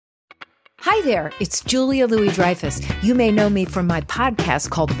Hi there, it's Julia Louis-Dreyfus. You may know me from my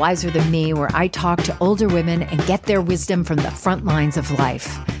podcast called Wiser Than Me, where I talk to older women and get their wisdom from the front lines of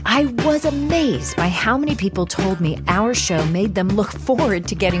life. I was amazed by how many people told me our show made them look forward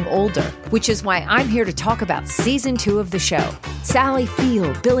to getting older, which is why I'm here to talk about season 2 of the show. Sally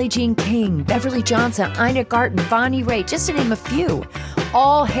Field, Billie Jean King, Beverly Johnson, Ina Garten, Bonnie Raitt, just to name a few.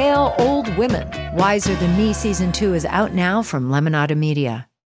 All hail old women. Wiser Than Me season 2 is out now from Lemonada Media.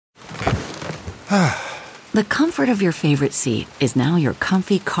 The comfort of your favorite seat is now your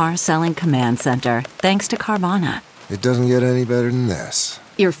comfy car-selling command center, thanks to Carvana. It doesn't get any better than this.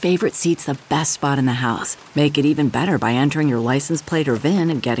 Your favorite seat's the best spot in the house. Make it even better by entering your license plate or VIN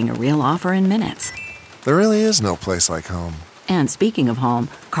and getting a real offer in minutes. There really is no place like home. And speaking of home,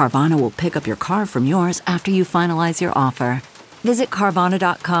 Carvana will pick up your car from yours after you finalize your offer. Visit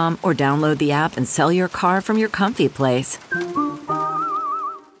Carvana.com or download the app and sell your car from your comfy place.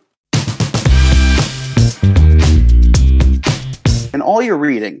 In all your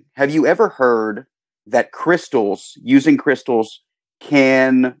reading, have you ever heard that using crystals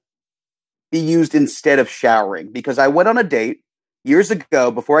can be used instead of showering? Because I went on a date years ago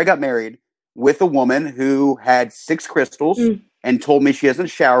before I got married with a woman who had 6 crystals and told me she doesn't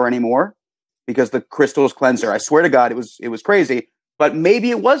shower anymore because the crystals cleanse her. I swear to God, it was crazy, but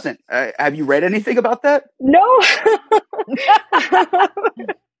maybe it wasn't. Have you read anything about that? No.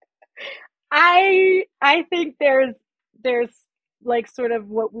 I think there's like sort of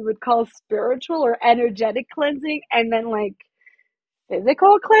what we would call spiritual or energetic cleansing, and then like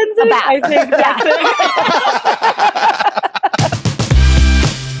physical cleansing. I think that's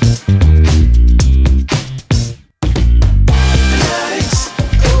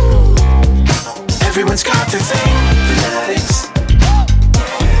it. Everyone's got their thing.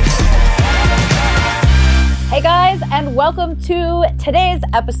 Hey guys, and welcome to today's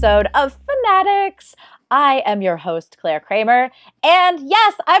episode of Fanatics. I am your host, Claire Kramer, and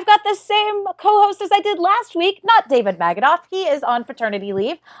yes, I've got the same co-host as I did last week, not David Magadoff. He is on paternity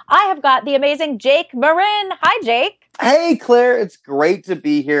leave. I have got the amazing Jake Marin. Hi, Jake. Hey, Claire. It's great to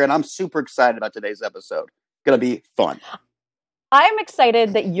be here, and I'm super excited about today's episode. Gonna be fun. I'm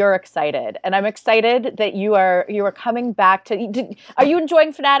excited that you're excited, and I'm excited that you are coming back to. Are you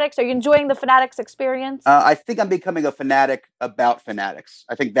enjoying Fanatics? Are you enjoying the Fanatics experience? I think I'm becoming a fanatic about Fanatics.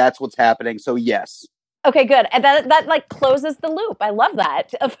 I think that's what's happening. So yes. Okay, good. And that like closes the loop. I love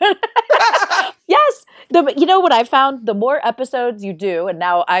that. Yes. You know what I found? The more episodes you do, and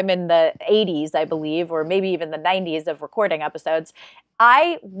now I'm in the 80s, I believe, or maybe even the 90s of recording episodes,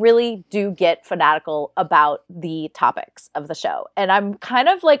 I really do get fanatical about the topics of the show. And I'm kind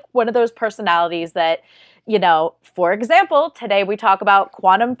of like one of those personalities that, you know, for example, today we talk about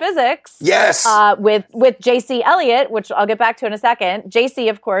quantum physics. Yes. With Jaicy Elliot, which I'll get back to in a second. Jaicy,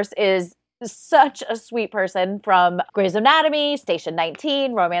 of course, is such a sweet person from Grey's Anatomy, Station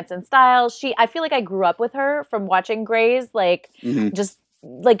 19, Romance and Style. I feel like I grew up with her from watching Grey's, just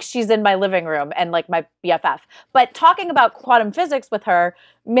like she's in my living room and like my BFF. But talking about quantum physics with her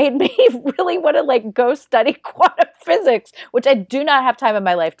made me really want to like go study quantum physics, which I do not have time in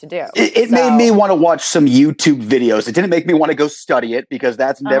my life to do. It made me want to watch some YouTube videos. It didn't make me want to go study it because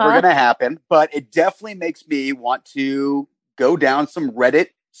that's never going to happen. But it definitely makes me want to go down some Reddit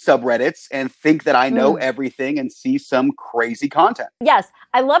subreddits and think that I know everything and see some crazy content. Yes.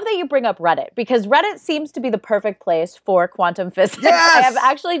 I love that you bring up Reddit because Reddit seems to be the perfect place for quantum physics. Yes!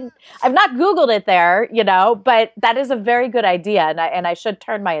 I've not Googled it there, you know, but that is a very good idea. And I should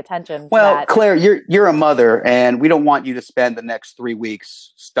turn my attention to that. Well, Claire, you're a mother and we don't want you to spend the next 3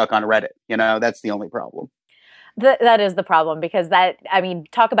 weeks stuck on Reddit. You know, that's the only problem. That is the problem because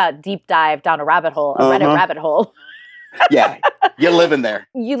talk about deep dive down a rabbit hole, a Reddit rabbit hole. Yeah, you live in there.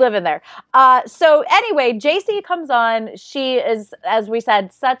 You live in there. So anyway, Jaicy comes on. She is, as we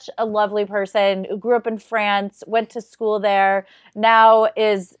said, such a lovely person who grew up in France, went to school there, now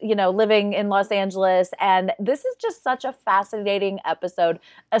is, living in Los Angeles. And this is just such a fascinating episode,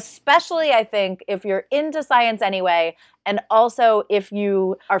 especially, I think, if you're into science anyway, and also if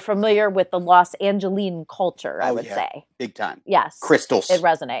you are familiar with the Los Angeline culture, I would say. Big time. Yes. Crystals. It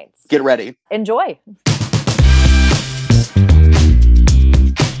resonates. Get ready. Enjoy.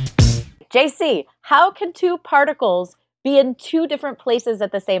 Jaicy, how can 2 particles be in 2 different places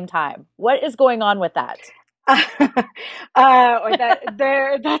at the same time? What is going on with that?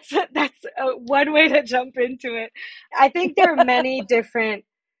 That's one way to jump into it. I think there are many different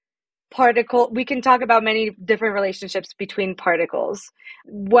we can talk about many different relationships between particles.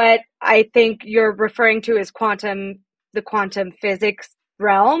 What I think you're referring to is the quantum physics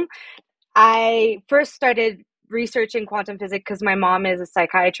realm. I first started researching quantum physics because my mom is a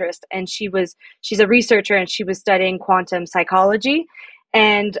psychiatrist, and she's a researcher, and she was studying quantum psychology.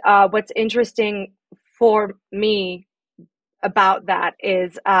 And what's interesting for me about that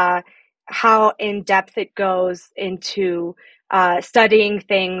is how in depth it goes into studying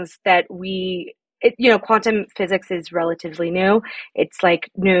things that quantum physics is relatively new. It's like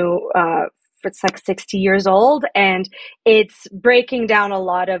new. It's like 60 years old, and it's breaking down a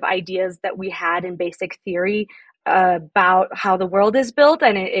lot of ideas that we had in basic theory about how the world is built,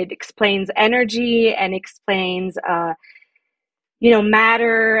 and it explains energy and explains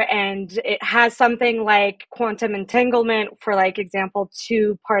matter, and it has something like quantum entanglement for, like, example,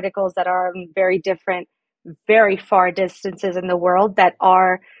 two particles that are in very different, very far distances in the world that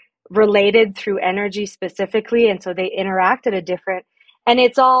are related through energy specifically, and so they interact at a different. And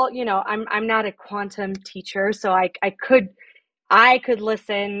it's all, I'm not a quantum teacher, so I could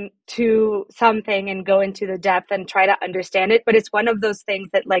listen to something and go into the depth and try to understand it. But it's one of those things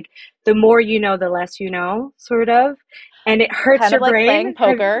that, like, the more you know, the less you know, sort of. And it hurts Kind your of like brain. playing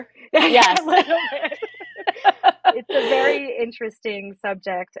poker. Yes. A little bit. It's a very interesting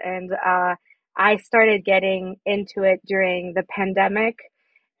subject. And I started getting into it during the pandemic.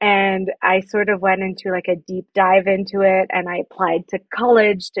 And I sort of went into like a deep dive into it. And I applied to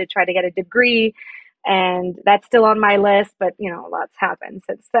college to try to get a degree. And that's still on my list, but lots happened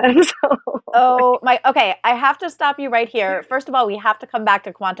since then. So Okay, I have to stop you right here. First of all, we have to come back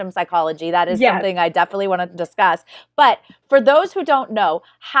to quantum psychology. That is something I definitely want to discuss. But for those who don't know,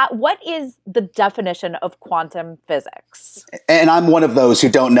 what is the definition of quantum physics? And I'm one of those who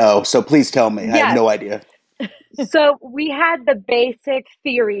don't know, so please tell me. I have no idea. So we had the basic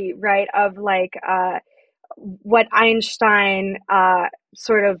theory, right, of like what Einstein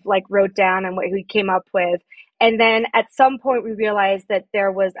sort of like wrote down and what he came up with. And then at some point we realized that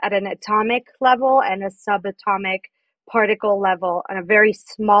there was, at an atomic level and a subatomic particle level, in a very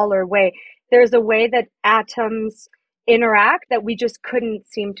smaller way, there's a way that atoms interact that we just couldn't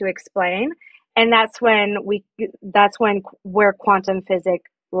seem to explain. And that's where quantum physics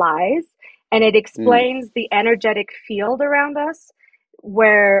lies. And it explains the energetic field around us,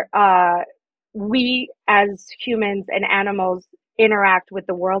 where we as humans and animals interact with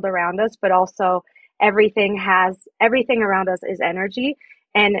the world around us, but also everything around us is energy.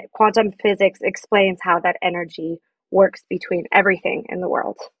 And quantum physics explains how that energy works between everything in the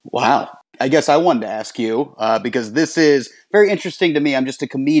world. Wow. I guess I wanted to ask you, because this is very interesting to me. I'm just a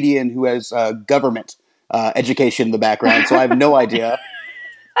comedian who has government education in the background, so I have no idea.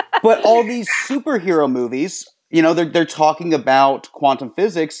 But all these superhero movies, they're talking about quantum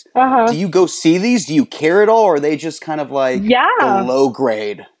physics. Do you go see these? Do you care at all? Or are they just kind of like below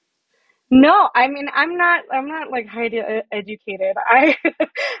grade? No, I mean, I'm not like highly educated. I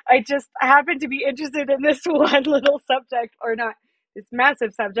just happen to be interested in this one little subject, or not this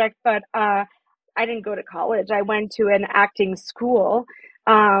massive subject, but I didn't go to college. I went to an acting school,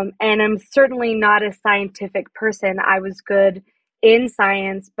 and I'm certainly not a scientific person. I was good in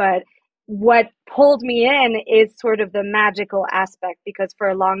science, but what pulled me in is sort of the magical aspect, because for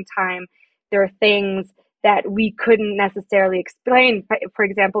a long time there are things that we couldn't necessarily explain. For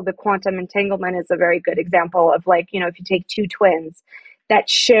example, the quantum entanglement is a very good example of, like, if you take two twins that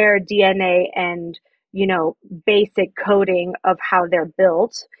share DNA and, basic coding of how they're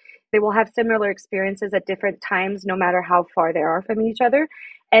built, they will have similar experiences at different times, no matter how far they are from each other.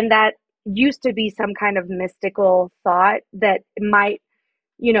 And that used to be some kind of mystical thought that might,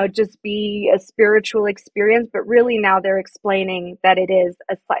 just be a spiritual experience, but really now they're explaining that it is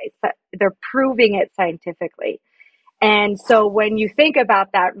they're proving it scientifically. And so when you think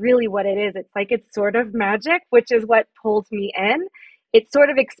about that, really what it is, it's sort of magic, which is what pulls me in. It sort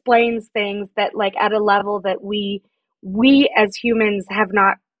of explains things that, like, at a level that we as humans have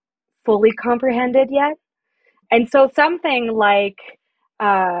not fully comprehended yet. And so something like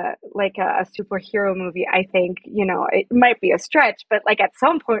a superhero movie, I think, it might be a stretch, but like at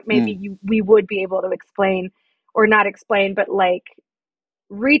some point, maybe we would be able to explain, or not explain, but like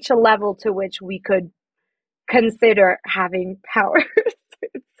reach a level to which we could consider having powers.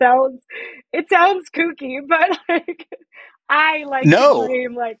 It sounds kooky, but like I like to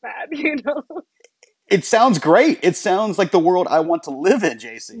dream like that, It sounds great. It sounds like the world I want to live in,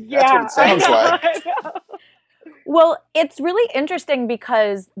 Jaicy. That's what it sounds like. I know. Well, it's really interesting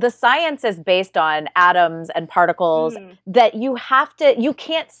because the science is based on atoms and particles that you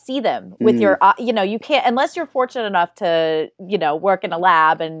can't see them with your, you can't, unless you're fortunate enough to, work in a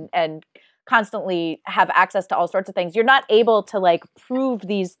lab and constantly have access to all sorts of things. You're not able to like prove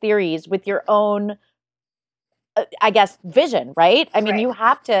these theories with your own I guess, vision, right? I mean, Right. you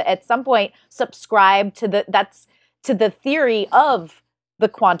have to at some point subscribe to the theory of the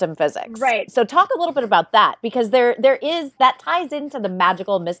quantum physics. Right. So talk a little bit about that, because there is that ties into the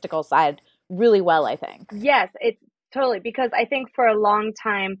magical, mystical side really well, I think. Yes, it's totally, because I think for a long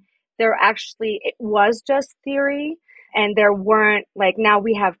time it was just theory, and there weren't, like, now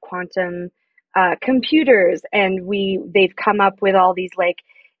we have quantum computers, and they've come up with all these like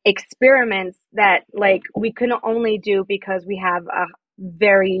experiments that like we can only do because we have a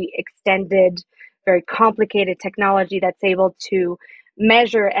very extended, very complicated technology that's able to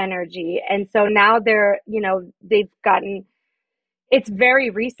measure energy. And so now they've gotten, it's very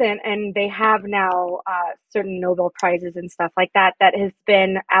recent, and they have now certain Nobel Prizes and stuff like that has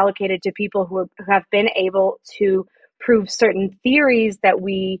been allocated to people who have been able to prove certain theories that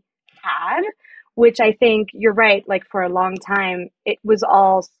we had, which I think you're right. Like for a long time, it was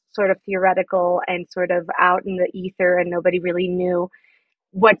all sort of theoretical and sort of out in the ether, and nobody really knew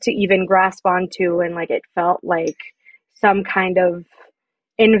what to even grasp onto, and like it felt like some kind of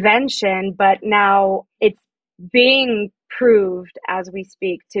invention. But now it's being proved as we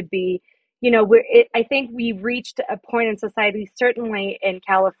speak to be, I think we've reached a point in society, certainly in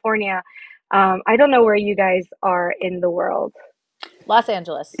California. I don't know where you guys are in the world. Los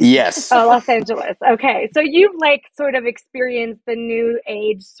Angeles. Yes. Oh, Los Angeles. Okay. So you've like sort of experienced the new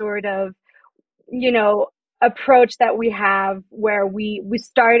age sort of, approach that we have, where we're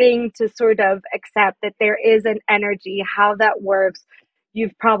starting to sort of accept that there is an energy, how that works.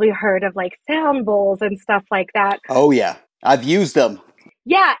 You've probably heard of like sound bowls and stuff like that. Oh yeah, I've used them.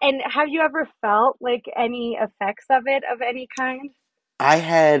 Yeah. And have you ever felt like any effects of it of any kind? I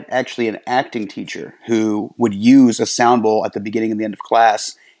had actually an acting teacher who would use a sound bowl at the beginning and the end of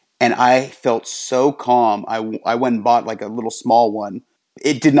class, and I felt so calm. I went and bought like a little small one.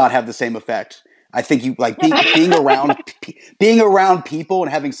 It did not have the same effect. I think you like being around people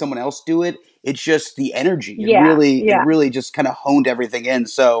and having someone else do it. It's just the energy. Yeah. It really just kind of honed everything in.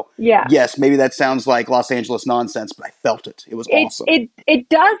 So Yeah. yes, maybe that sounds like Los Angeles nonsense, but I felt it. It was awesome. It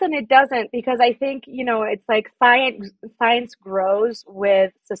does and it doesn't, because I think, it's like science grows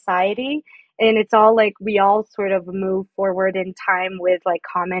with society, and it's all like we all sort of move forward in time with like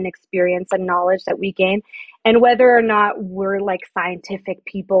common experience and knowledge that we gain. And whether or not we're like scientific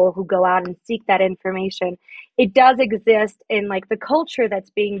people who go out and seek that information, it does exist in like the culture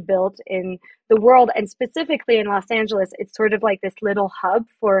that's being built in the world. And specifically in Los Angeles, it's sort of like this little hub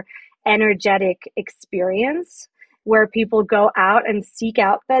for energetic experience, where people go out and seek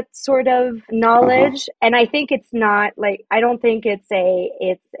out that sort of knowledge. And I think it's not like, I don't think it's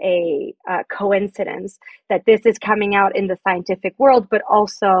a coincidence that this is coming out in the scientific world, but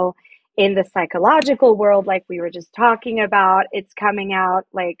also in the psychological world, like we were just talking about. It's coming out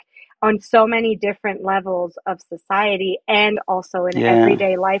like on so many different levels of society, and also in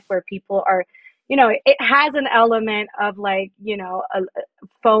everyday life, where people are, it has an element of like, a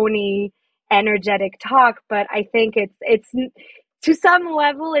phony energetic talk, but I think it's to some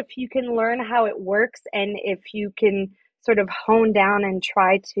level, if you can learn how it works, and if you can sort of hone down and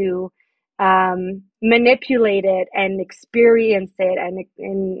try to manipulate it and experience it,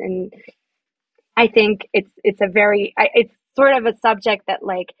 and I think it's it's sort of a subject that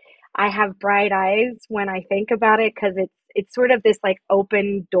like I have bright eyes when I think about it, because it's sort of this like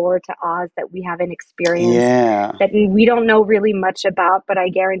open door to Oz that we haven't experienced, that we don't know really much about. But I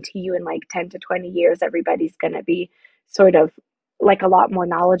guarantee you in like 10 to 20 years, everybody's going to be sort of like a lot more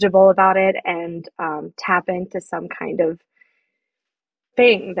knowledgeable about it, and tap into some kind of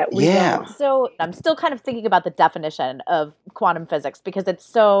thing that we don't. So I'm still kind of thinking about the definition of quantum physics, because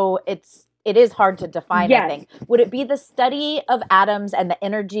it is hard to define, I think. Would it be the study of atoms and the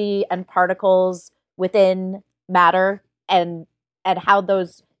energy and particles within matter, and how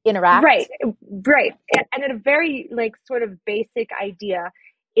those interact? Right. And at a very like sort of basic idea,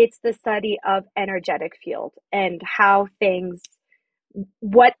 it's the study of energetic field and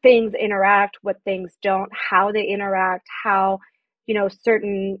what things interact, what things don't, how they interact, how,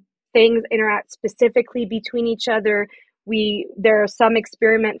 certain things interact specifically between each other. There are some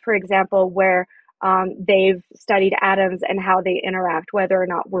experiment, for example, where they've studied atoms and how they interact, whether or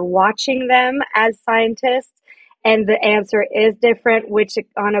not we're watching them as scientists, and the answer is different. Which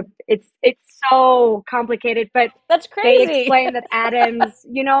it's so complicated, but that's crazy. They explain that atoms.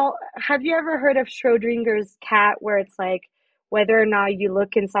 Have you ever heard of Schrodinger's cat, where it's like whether or not you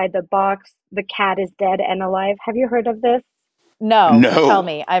look inside the box, the cat is dead and alive? Have you heard of this? No. Tell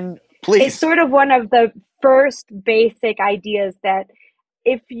me. Please. It's sort of one of the first basic ideas, that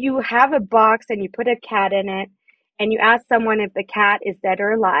if you have a box and you put a cat in it and you ask someone if the cat is dead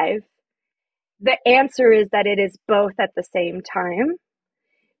or alive, the answer is that it is both at the same time.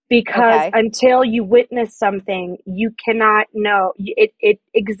 Because Okay. until you witness something, you cannot know. It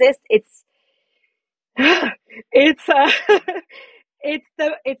exists. It's it's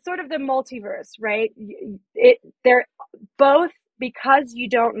it's sort of the multiverse, right? They're both, because you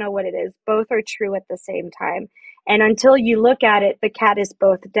don't know what it is. Both are true at the same time. And until you look at it, the cat is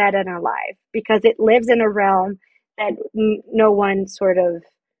both dead and alive because it lives in a realm that no one sort of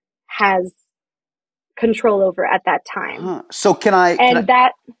has control over at that time. Huh. So can I? And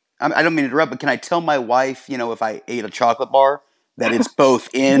that I don't mean to interrupt, but can I tell my wife, if I ate a chocolate bar, that it's both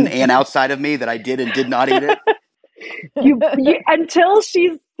in and outside of me, that I did and did not eat it? you until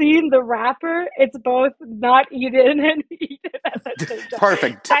she's seen the wrapper, it's both not eaten and eaten at the same time.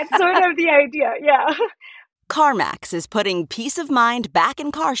 Perfect. That's sort of the idea, yeah. CarMax is putting peace of mind back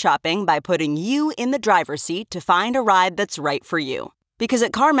in car shopping by putting you in the driver's seat to find a ride that's right for you. Because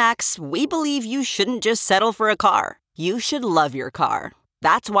at CarMax, we believe you shouldn't just settle for a car. You should love your car.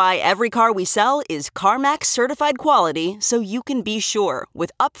 That's why every car we sell is CarMax certified quality, so you can be sure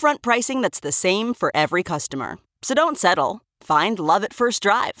with upfront pricing that's the same for every customer. So don't settle. Find love at first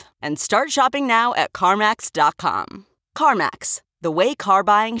drive and start shopping now at CarMax.com. CarMax, the way car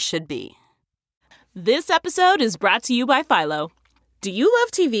buying should be. This episode is brought to you by Philo. Do you love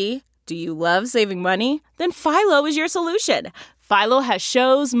TV? Do you love saving money? Then Philo is your solution. Philo has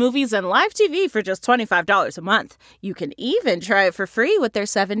shows, movies, and live TV for just $25 a month. You can even try it for free with their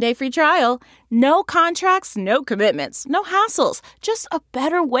 7-day free trial. No contracts, no commitments, no hassles. Just a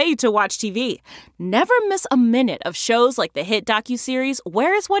better way to watch TV. Never miss a minute of shows like the hit docuseries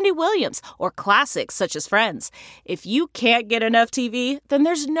Where is Wendy Williams? Or classics such as Friends. If you can't get enough TV, then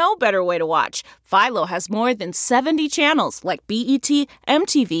there's no better way to watch. Philo has more than 70 channels like BET,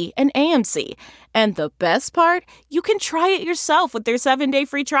 MTV, and AMC. And the best part? You can try it yourself with their 7-day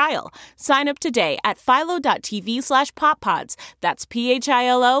free trial. Sign up today at philo.tv/poppods. That's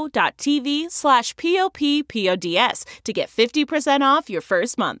philo.tv/poppods to get 50% off your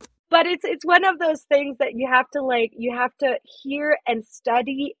first month. But it's one of those things that you have to hear and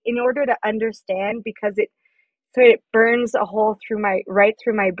study in order to understand, because it burns a hole right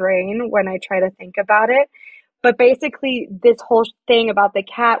through my brain when I try to think about it. But basically, this whole thing about the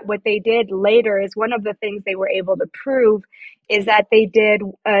cat, what they did later is one of the things they were able to prove is that they did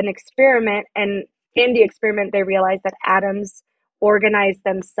an experiment. And in the experiment, they realized that atoms organize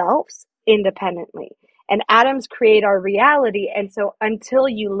themselves independently. And atoms create our reality. And so until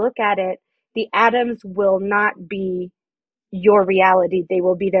you look at it, the atoms will not be your reality. They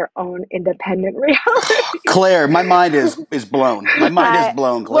will be their own independent reality. Claire, my mind is blown. My mind is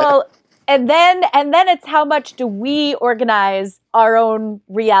blown, Claire. Well, and then it's how much do we organize our own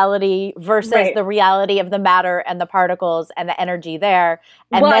reality versus the reality of the matter and the particles and the energy there.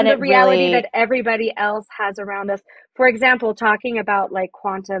 And then the reality that everybody else has around us. For example, talking about like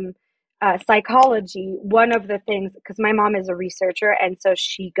quantum psychology, one of the things, because my mom is a researcher, and so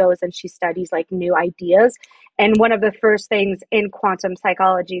she goes and she studies like new ideas. And one of the first things in quantum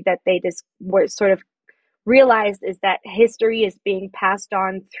psychology that they just were sort of realized is that history is being passed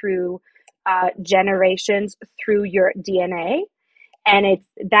on through generations through your DNA. And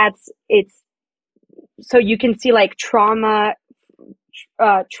it's so you can see like trauma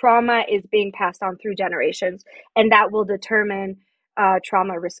is being passed on through generations, and that will determine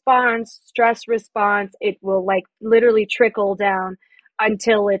trauma response, stress response. It will like literally trickle down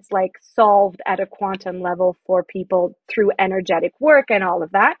until it's like solved at a quantum level for people through energetic work and all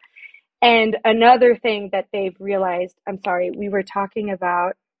of that. And another thing that they've realized, I'm sorry, we were talking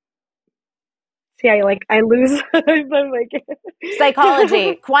about, see, I lose, I'm like,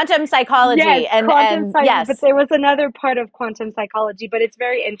 psychology, quantum psychology. Yes, yes. But there was another part of quantum psychology, but it's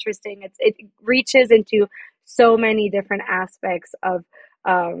very interesting. It reaches into so many different aspects of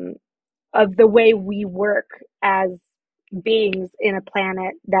the way we work as beings in a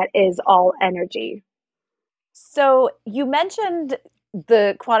planet that is all energy. So you mentioned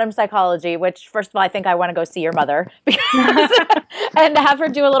the quantum psychology, which first of all, I think I want to go see your mother and have her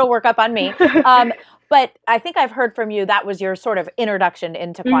do a little workup on me. But I think I've heard from you that was your sort of introduction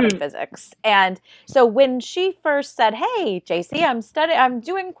into quantum physics. And so when she first said, "Hey, Jaicy, I'm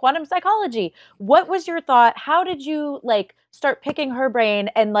doing quantum psychology," what was your thought? How did you like start picking her brain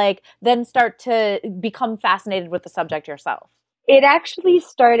and like then start to become fascinated with the subject yourself? It actually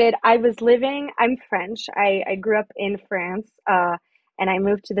started, I'm French. I grew up in France, and I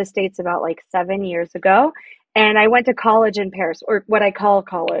moved to the States about like 7 years ago. And I went to college in Paris, or what I call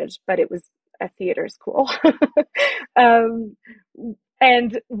college, but it was a theater school. And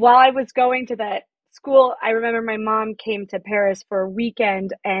while I was going to that school, I remember my mom came to Paris for a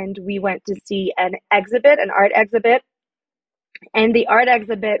weekend and we went to see an art exhibit. And the art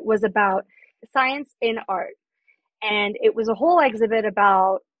exhibit was about science in art. And it was a whole exhibit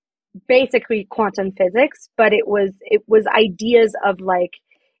about basically quantum physics, but it was ideas of like,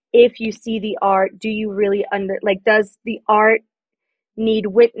 if you see the art, do you really does the art need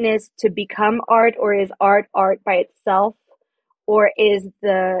witness to become art, or is art by itself, or is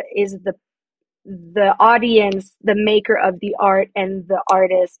the audience the maker of the art and the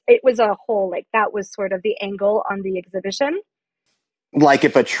artist? It was a whole, like, that was sort of the angle on the exhibition. Like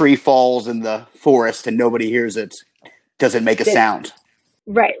if a tree falls in the forest and nobody hears it, does it make a sound?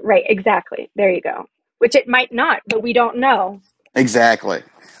 Right, exactly. There you go. Which it might not, but we don't know. Exactly.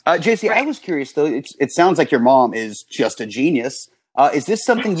 Jaicy, I was curious, though. It sounds like your mom is just a genius. Is this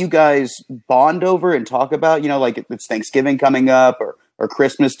something you guys bond over and talk about? You know, like it's Thanksgiving coming up or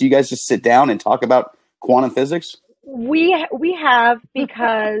Christmas. Do you guys just sit down and talk about quantum physics? We have,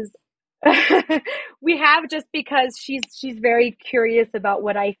 because we have, just because she's very curious about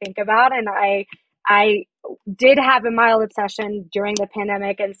what I think about, and I did have a mild obsession during the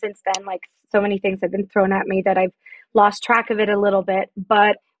pandemic, and since then, like, so many things have been thrown at me that I've lost track of it a little bit.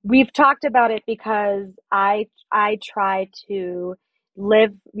 But we've talked about it because I try to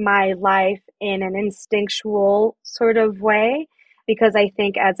live my life in an instinctual sort of way, because I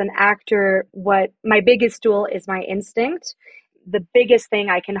think as an actor, what my biggest tool is my instinct, the biggest thing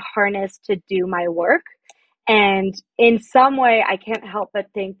I can harness to do my work. And in some way, I can't help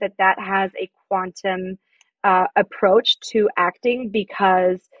but think that that has a quantum approach to acting,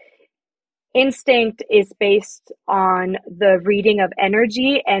 because instinct is based on the reading of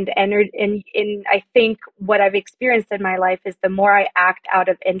energy and I think what I've experienced in my life is the more I act out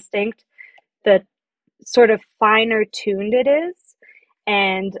of instinct, the sort of finer tuned it is.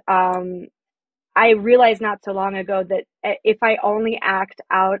 And I realized not so long ago that if I only act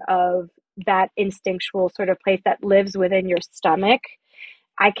out of that instinctual sort of place that lives within your stomach,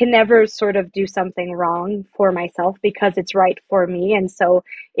 I can never sort of do something wrong for myself because it's right for me. And so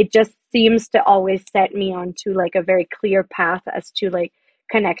it just seems to always set me onto like a very clear path as to like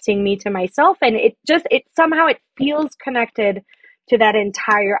connecting me to myself. And it somehow it feels connected to that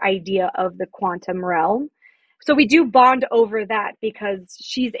entire idea of the quantum realm. So we do bond over that because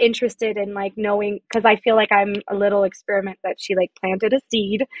she's interested in like knowing, because I feel like I'm a little experiment that she like planted a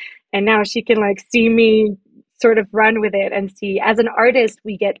seed and now she can like see me sort of run with it and see. As an artist,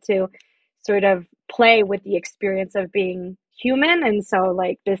 we get to sort of play with the experience of being human. And so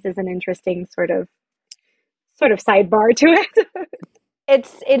like this is an interesting sort of sidebar to it. It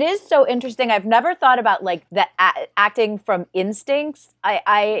is so interesting. I've never thought about like the acting from instincts.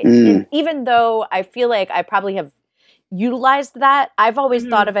 Even though I feel like I probably have utilized that, I've always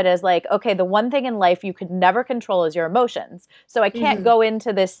thought of it as like, okay, the one thing in life you could never control is your emotions. So I can't go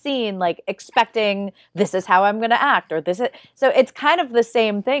into this scene like expecting this is how I'm going to act or this is. So it's kind of the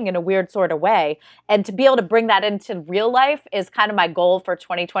same thing in a weird sort of way. And to be able to bring that into real life is kind of my goal for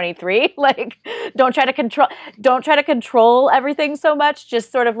 2023. Like, don't try to control everything so much.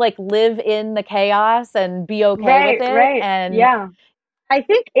 Just sort of like live in the chaos and be okay with it. Right. And yeah. I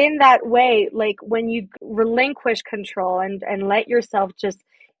think in that way, like when you relinquish control and let yourself just,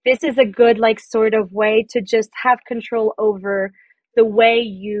 this is a good like sort of way to just have control over the way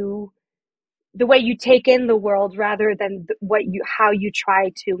you take in the world rather than how you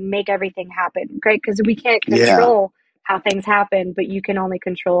try to make everything happen, right? Because we can't control how things happen, but you can only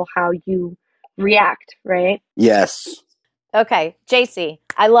control how you react, right? Yes. Okay, Jaicy,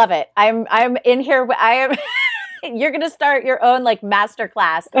 I love it. I'm in here. You're going to start your own like master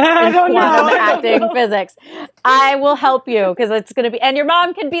class in quantum acting physics. I will help you because it's going to be, and your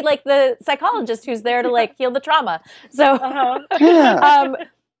mom can be like the psychologist who's there to like heal the trauma. So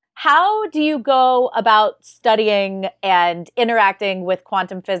how do you go about studying and interacting with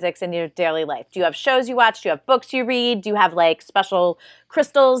quantum physics in your daily life? Do you have shows you watch? Do you have books you read? Do you have like special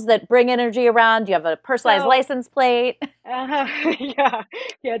crystals that bring energy around? Do you have a personalized license plate? Yeah.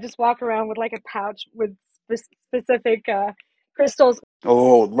 Just walk around with like a pouch with specific crystals.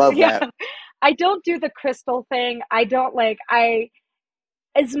 Oh, love that. I don't do the crystal thing. As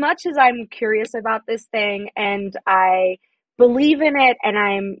much as I'm curious about this thing and I believe in it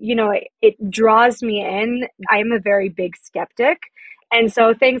and it draws me in, I'm a very big skeptic. And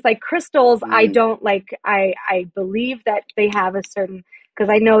so things like crystals, I don't like, I believe that they have a certain, because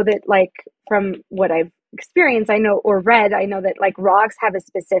I know that like from what I've experienced, I know, or read, I know that like rocks have a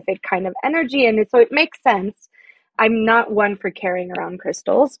specific kind of energy and so it makes sense. I'm not one for carrying around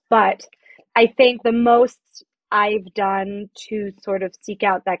crystals, but I think the most I've done to sort of seek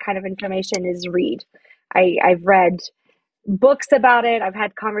out that kind of information is read. I've read books about it. I've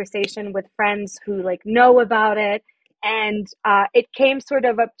had conversation with friends who like know about it. And it came sort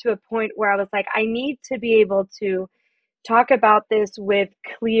of up to a point where I was like, I need to be able to talk about this with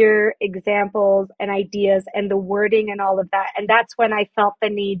clear examples and ideas and the wording and all of that. And that's when I felt the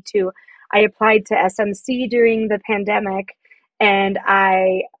need to, I applied to SMC during the pandemic, and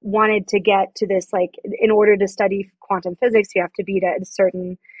I wanted to get to this, like, in order to study quantum physics, you have to be at a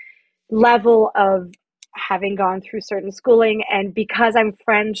certain level of having gone through certain schooling. And because I'm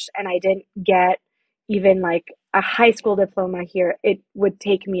French and I didn't get even like a high school diploma here, it would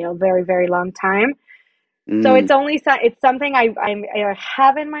take me a very, very long time. So it's something I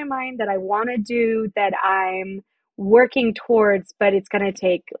have in my mind that I want to do, that I'm working towards, but it's going to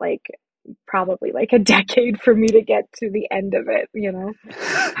take like probably like a decade for me to get to the end of it, you know?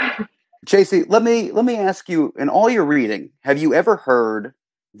 Jaicy, let me ask you, in all your reading, have you ever heard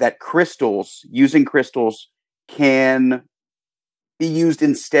that using crystals can be used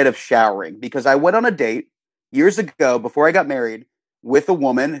instead of showering? Because I went on a date years ago before I got married with a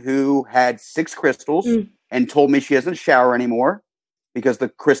woman who had 6 crystals and told me she doesn't shower anymore because the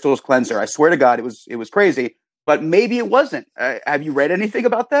crystals cleanse her. I swear to God, it was crazy, but maybe it wasn't. Have you read anything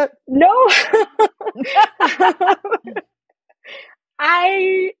about that? No.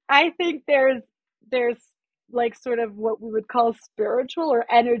 I think there's like sort of what we would call spiritual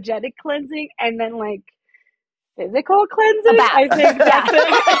or energetic cleansing, and then like physical cleansing. I think that's it.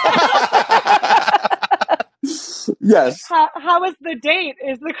 Yes. How was the date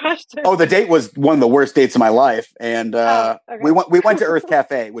is the question. Oh, the date was one of the worst dates of my life, and okay. we went to Earth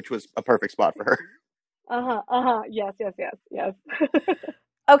Cafe, which was a perfect spot for her. Yes.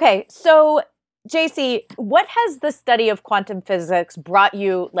 Okay, so Jaicy, what has the study of quantum physics brought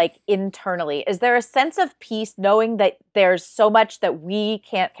you like internally? Is there a sense of peace knowing that there's so much that we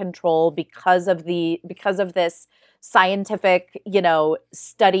can't control because of this scientific,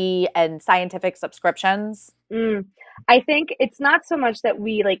 study and scientific subscriptions? I think it's not so much that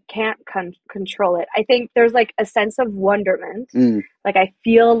we like can't control it. I think there's like a sense of wonderment. Like I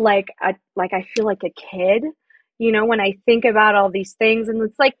feel like a kid, when I think about all these things. And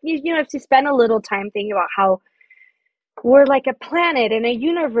it's like, if you spend a little time thinking about how we're like a planet in a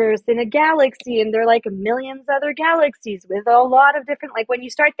universe, in a galaxy, and there are like millions of other galaxies with a lot of different, like when you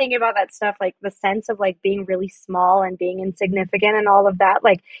start thinking about that stuff, like the sense of like being really small and being insignificant and all of that,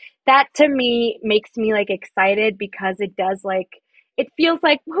 like that to me makes me like excited, because it does like, it feels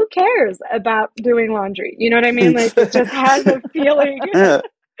like, who cares about doing laundry? You know what I mean? Like it just has a feeling.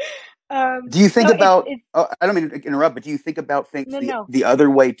 Do you think about, I don't mean to interrupt, but do you think about things the other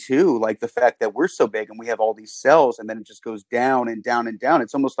way too? Like the fact that we're so big and we have all these cells, and then it just goes down and down and down.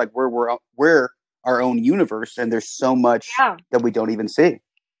 It's almost like we're our own universe, and there's so much that we don't even see.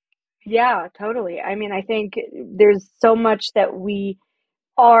 Yeah, totally. I mean, I think there's so much that we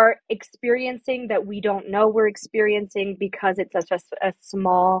are experiencing that we don't know we're experiencing, because it's just a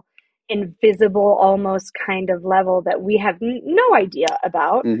small, invisible, almost kind of level that we have no idea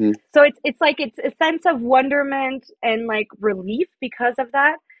about. So it's like it's a sense of wonderment and like relief because of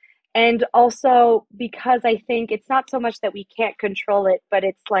that, and also because I think it's not so much that we can't control it, but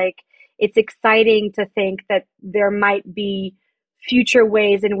it's like it's exciting to think that there might be future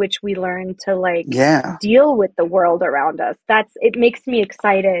ways in which we learn to like deal with the world around us. It makes me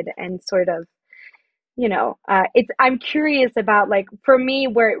excited, and sort of, I'm curious about, like, for me,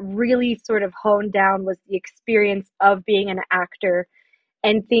 where it really sort of honed down was the experience of being an actor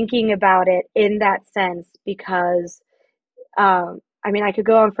and thinking about it in that sense, because, I mean, I could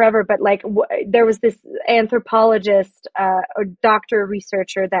go on forever, but like there was this anthropologist, or doctor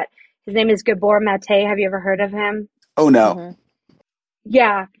researcher that his name is Gabor Mate. Have you ever heard of him? Oh, no.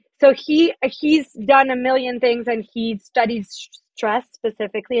 Yeah. So he's done a million things, and he studies stress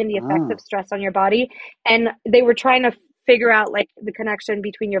specifically and the effects of stress on your body. And they were trying to figure out like the connection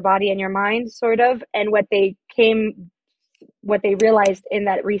between your body and your mind, sort of. And what they realized in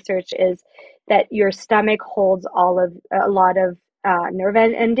that research is that your stomach holds a lot of nerve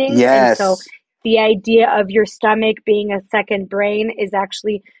endings. Yes. And so the idea of your stomach being a second brain is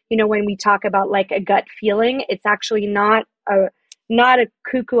actually, when we talk about like a gut feeling, it's actually not a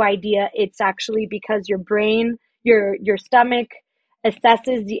cuckoo idea. It's actually because your brain, your stomach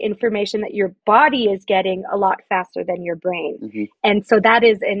assesses the information that your body is getting a lot faster than your brain. And so that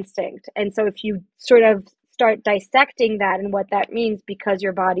is instinct. And so if you sort of start dissecting that and what that means, because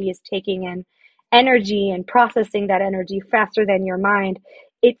your body is taking in energy and processing that energy faster than your mind,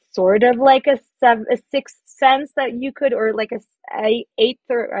 it's sort of like a sixth sense that you could, or like a eighth,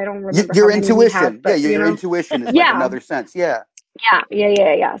 or I don't remember how Your many we have, intuition. Yeah, but your intuition is like yeah, another sense. Yeah.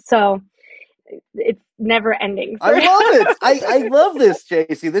 yeah. So it's never ending. I love it. I love this,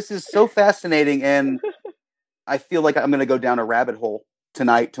 Jaicy. This is so fascinating, and I feel like I'm going to go down a rabbit hole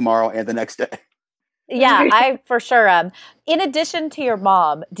tonight, tomorrow, and the next day. Yeah, I for sure am. In addition to your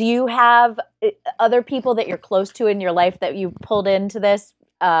mom, do you have other people that you're close to in your life that you pulled into this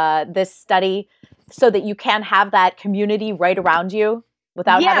this study so that you can have that community right around you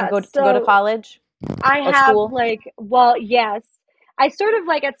without having to go to college? I or have school? yes. I sort of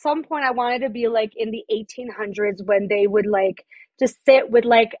like at some point I wanted to be like in the 1800s when they would like just sit with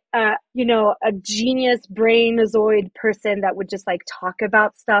like a genius brainozoid person that would just like talk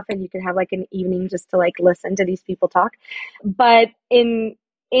about stuff, and you could have like an evening just to like listen to these people talk. But in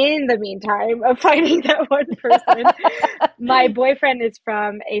the meantime of finding that one person, my boyfriend is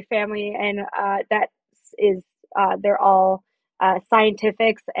from a family, and that is they're all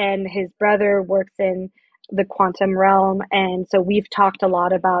scientifics, and his brother works in the quantum realm, and so we've talked a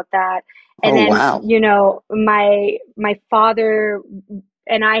lot about that. And then wow. my father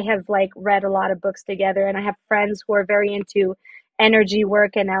and I have like read a lot of books together, and I have friends who are very into energy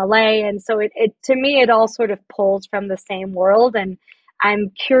work in LA, and so it to me it all sort of pulls from the same world, and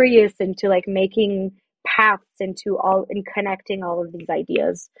I'm curious into like making paths into all and connecting all of these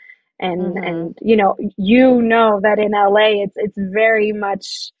ideas. And that in LA it's very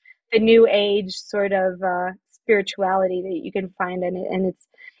much the new age sort of spirituality that you can find in it, and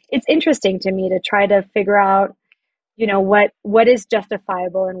it's interesting to me to try to figure out what is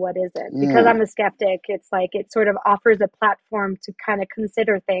justifiable and what isn't, because I'm a skeptic. It's like it sort of offers a platform to kind of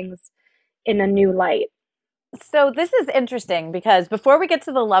consider things in a new light. So this is interesting because before we get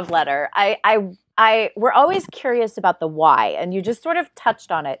to the love letter, we're always curious about the why, and you just sort of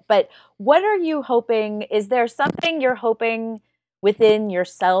touched on it. But what are you hoping? Is there something you're hoping within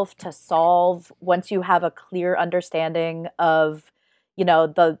yourself to solve once you have a clear understanding of,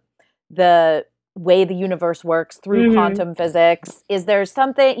 the way the universe works through quantum physics? Is there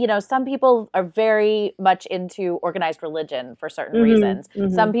something, some people are very much into organized religion for certain reasons.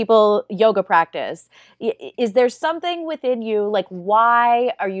 Some people yoga practice. Is there something within you, like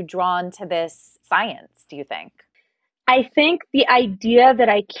why are you drawn to this science, do you think? I think the idea that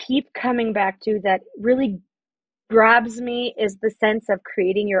I keep coming back to that really grabs me is the sense of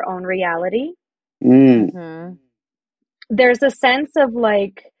creating your own reality. Mm-hmm. There's a sense of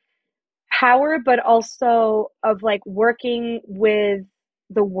like power, but also of like working with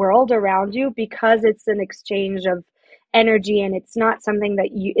the world around you, because it's an exchange of energy, and it's not something that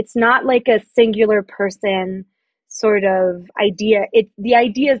it's not like a singular person sort of idea. The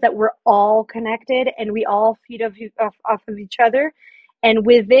idea is that we're all connected and we all feed off of each other, and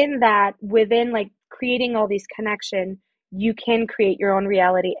within like creating all these connections, you can create your own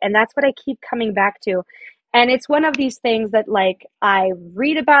reality. And that's what I keep coming back to. And it's one of these things that like I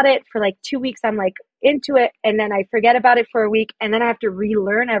read about it for like 2 weeks, I'm like into it, and then I forget about it for a week, and then I have to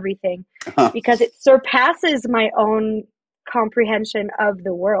relearn everything because it surpasses my own comprehension of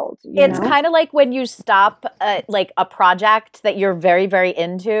the world. It's kind of like when you stop like a project that you're very, very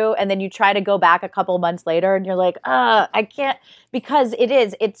into, and then you try to go back a couple months later and you're like, I can't, because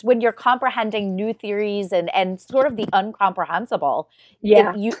it's when you're comprehending new theories and sort of the incomprehensible.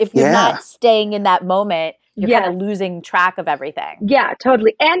 Yeah. If you're not staying in that moment, you're kind of losing track of everything. Yeah,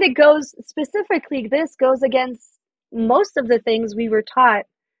 totally. And this goes against most of the things we were taught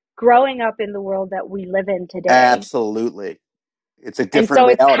growing up in the world that we live in today. Absolutely. It's a different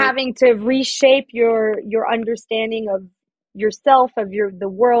reality. It's having to reshape your understanding of yourself, of the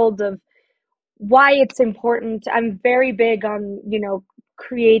world, of why it's important. I'm very big on,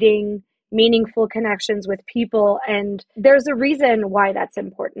 creating meaningful connections with people, and there's a reason why that's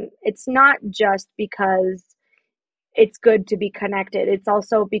important. It's not just because it's good to be connected. It's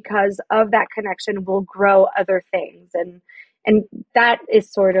also because of that connection will grow other things, and that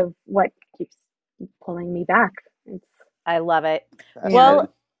is sort of what keeps pulling me back. I love it.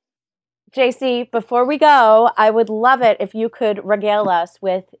 Well, Jaicy, before we go, I would love it if you could regale us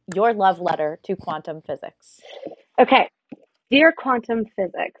with your love letter to quantum physics. Okay. Dear quantum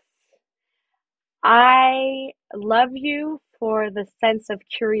physics, I love you for the sense of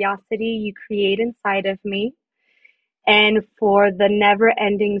curiosity you create inside of me, and for the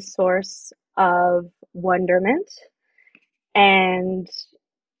never-ending source of wonderment and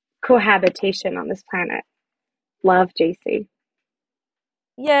cohabitation on this planet. Love, Jaicy.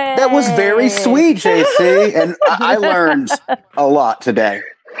 Yay! That was very sweet, Jaicy, and I learned a lot today.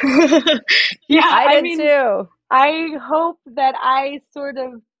 Yeah, I did too. I hope that I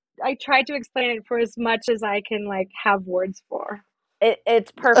try to explain it for as much as I can like have words for.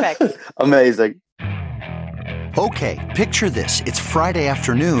 It's perfect. Amazing. Okay, picture this. It's Friday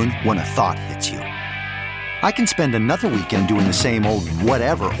afternoon when a thought hits you. I can spend another weekend doing the same old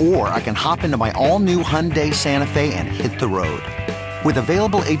whatever, or I can hop into my all-new Hyundai Santa Fe and hit the road. With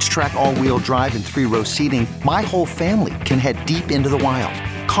available H-Track all-wheel drive and 3-row seating, my whole family can head deep into the wild.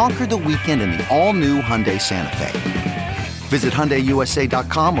 Conquer the weekend in the all-new Hyundai Santa Fe. Visit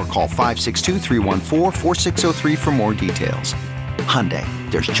HyundaiUSA.com or call 562-314-4603 for more details. Hyundai,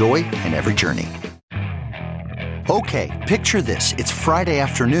 there's joy in every journey. Okay, picture this. It's Friday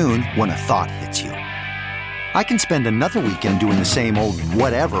afternoon when a thought hits you. I can spend another weekend doing the same old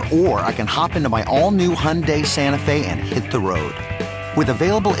whatever, or I can hop into my all-new Hyundai Santa Fe and hit the road. With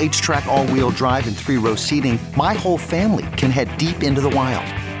available H-Track all-wheel drive and 3-row seating, my whole family can head deep into the wild.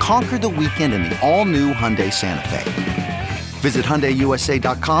 Conquer the weekend in the all-new Hyundai Santa Fe. Visit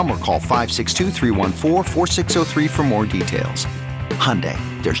HyundaiUSA.com or call 562-314-4603 for more details. Hyundai,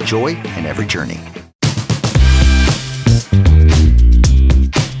 there's joy in every journey.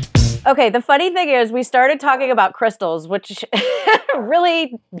 Okay, the funny thing is we started talking about crystals, which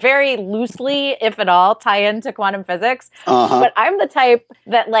really very loosely, if at all, tie into quantum physics. But I'm the type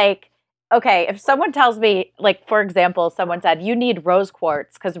that like, okay, if someone tells me, like, for example, someone said, you need rose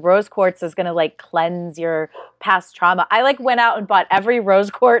quartz because rose quartz is going to like cleanse your past trauma. I like went out and bought every rose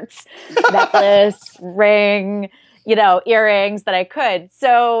quartz necklace, ring, earrings that I could.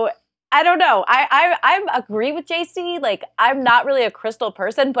 So I don't know. I agree with Jaicy. Like, I'm not really a crystal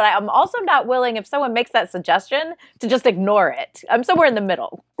person, but I'm also not willing, if someone makes that suggestion, to just ignore it. I'm somewhere in the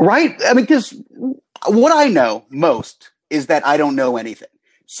middle. Right? I mean, because what I know most is that I don't know anything.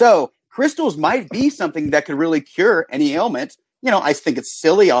 So crystals might be something that could really cure any ailment. I think it's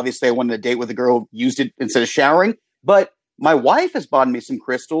silly. Obviously, I wanted to date with a girl who used it instead of showering. But my wife has bought me some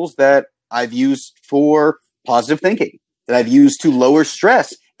crystals that I've used for positive thinking, that I've used to lower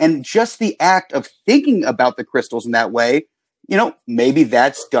stress. And just the act of thinking about the crystals in that way, maybe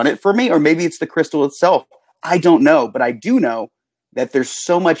that's done it for me, or maybe it's the crystal itself. I don't know, but I do know that there's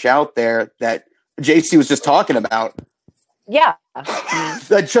so much out there that Jaicy was just talking about. Yeah.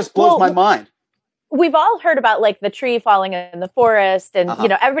 That just blows my mind. We've all heard about like the tree falling in the forest and,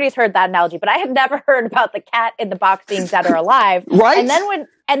 everybody's heard that analogy, but I had never heard about the cat in the box being dead or alive. Right.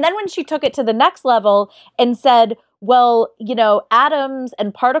 And then when she took it to the next level and said, well, atoms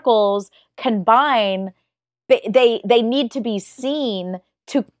and particles combine, they need to be seen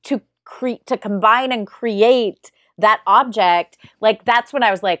to combine and create that object. Like, that's when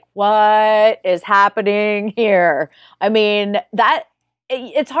I was like, what is happening here? I mean,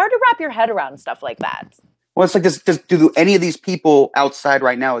 it's hard to wrap your head around stuff like that. Well, it's like, do any of these people outside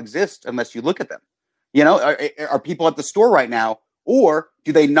right now exist unless you look at them? Are people at the store right now? Or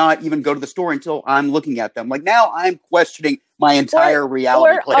do they not even go to the store until I'm looking at them? Like, now I'm questioning my entire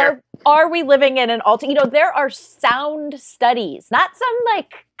reality, Claire. Are we living in an there are sound studies, not some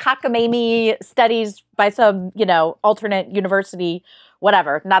like cockamamie studies by some, alternate university,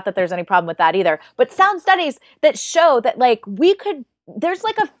 whatever. Not that there's any problem with that either. But sound studies that show that like there's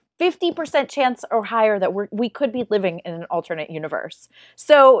like a 50% chance or higher that we could be living in an alternate universe.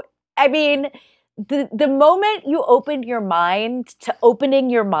 So, I mean, the moment you open your mind to opening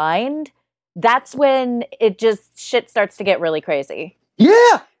your mind, that's when shit starts to get really crazy.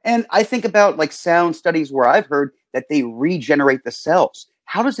 Yeah. And I think about like sound studies where I've heard that they regenerate the cells.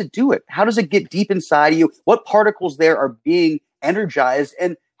 How does it do it? How does it get deep inside of you? What particles there are being energized?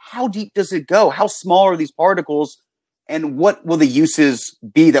 And how deep does it go? How small are these particles? And what will the uses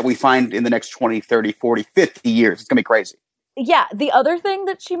be that we find in the next 20, 30, 40, 50 years? It's going to be crazy. Yeah. The other thing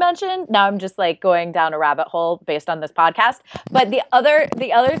that she mentioned, now I'm just like going down a rabbit hole based on this podcast, but the other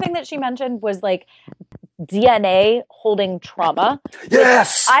thing that she mentioned was like DNA holding trauma.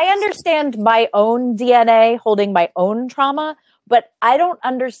 Yes. I understand my own DNA holding my own trauma, but I don't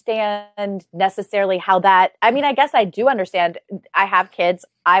understand necessarily how that, I mean, I guess I do understand. I have kids.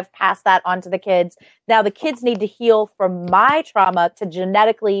 I've passed that on to the kids. Now the kids need to heal from my trauma to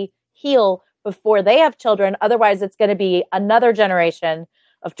genetically heal before they have children. Otherwise, it's going to be another generation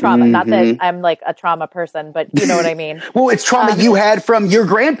of trauma. Mm-hmm. Not that I'm like a trauma person, but you know what I mean. Well, it's trauma you had from your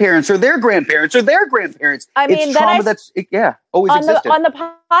grandparents or their grandparents or their grandparents. I mean, it's trauma that's always existed. On the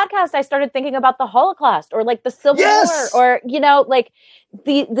podcast, I started thinking about the Holocaust or like the Civil War or, like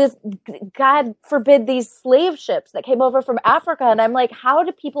this, God forbid, these slave ships that came over from Africa. And I'm like, how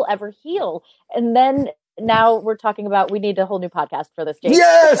do people ever heal? And then now we're talking about we need a whole new podcast for this, Jake.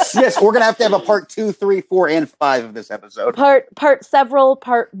 Yes. We're going to have a part 2, 3, 4, and 5 of this episode. Part several,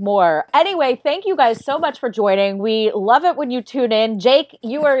 part more. Anyway, thank you guys so much for joining. We love it when you tune in. Jake,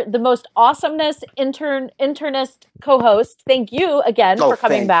 you are the most awesomest internist co-host. Thank you again for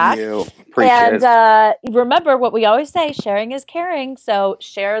coming back. Thank you. Appreciate it. And remember what we always say, sharing is caring. So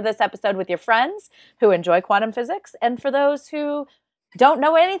share this episode with your friends who enjoy quantum physics. And for those who don't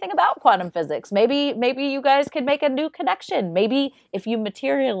know anything about quantum physics, maybe you guys could make a new connection. Maybe if you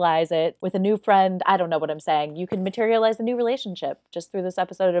materialize it with a new friend, I don't know what I'm saying, you can materialize a new relationship just through this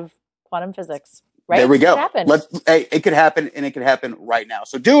episode of quantum physics. Right? There we go. It could happen, and it could happen right now.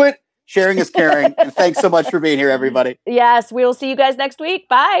 So do it. Sharing is caring. And thanks so much for being here, everybody. Yes, we will see you guys next week.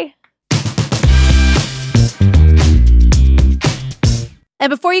 Bye. And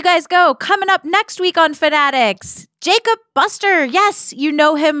before you guys go, coming up next week on Fanatics, Jacob Buster. Yes, you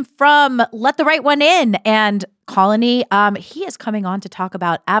know him from Let the Right One In and Colony. He is coming on to talk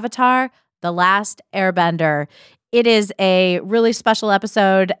about Avatar, The Last Airbender. It is a really special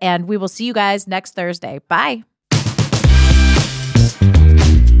episode, and we will see you guys next Thursday. Bye.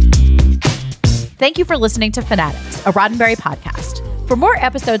 Thank you for listening to Fanatics, a Roddenberry podcast. For more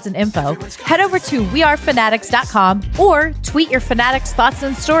episodes and info, head over to wearefanatics.com or tweet your Fanatics thoughts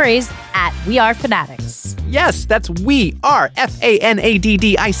and stories at wearefanatics. Yes, that's We Are,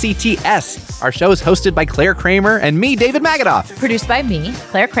 FANADDICTS. Our show is hosted by Claire Kramer and me, David Magadoff. Produced by me,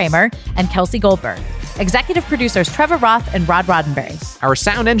 Claire Kramer, and Kelsey Goldberg. Executive producers Trevor Roth and Rod Roddenberry. Our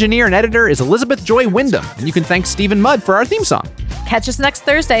sound engineer and editor is Elizabeth Joy Wyndham, and you can thank Stephen Mudd for our theme song. Catch us next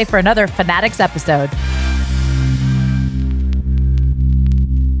Thursday for another Fanatics episode.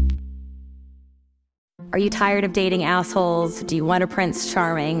 Are you tired of dating assholes? Do you want a Prince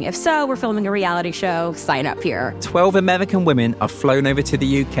Charming? If so, we're filming a reality show. Sign up here. 12 American women are flown over to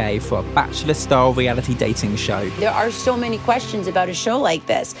the UK for a bachelor-style reality dating show. There are so many questions about a show like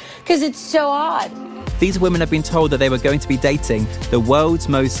this because it's so odd. These women have been told that they were going to be dating the world's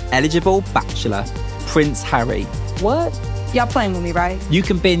most eligible bachelor, Prince Harry. What? Y'all playing with me, right? You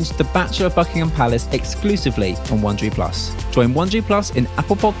can binge The Bachelor of Buckingham Palace exclusively on Wondery Plus. Join Wondery Plus in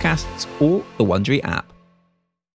Apple Podcasts or the Wondery app.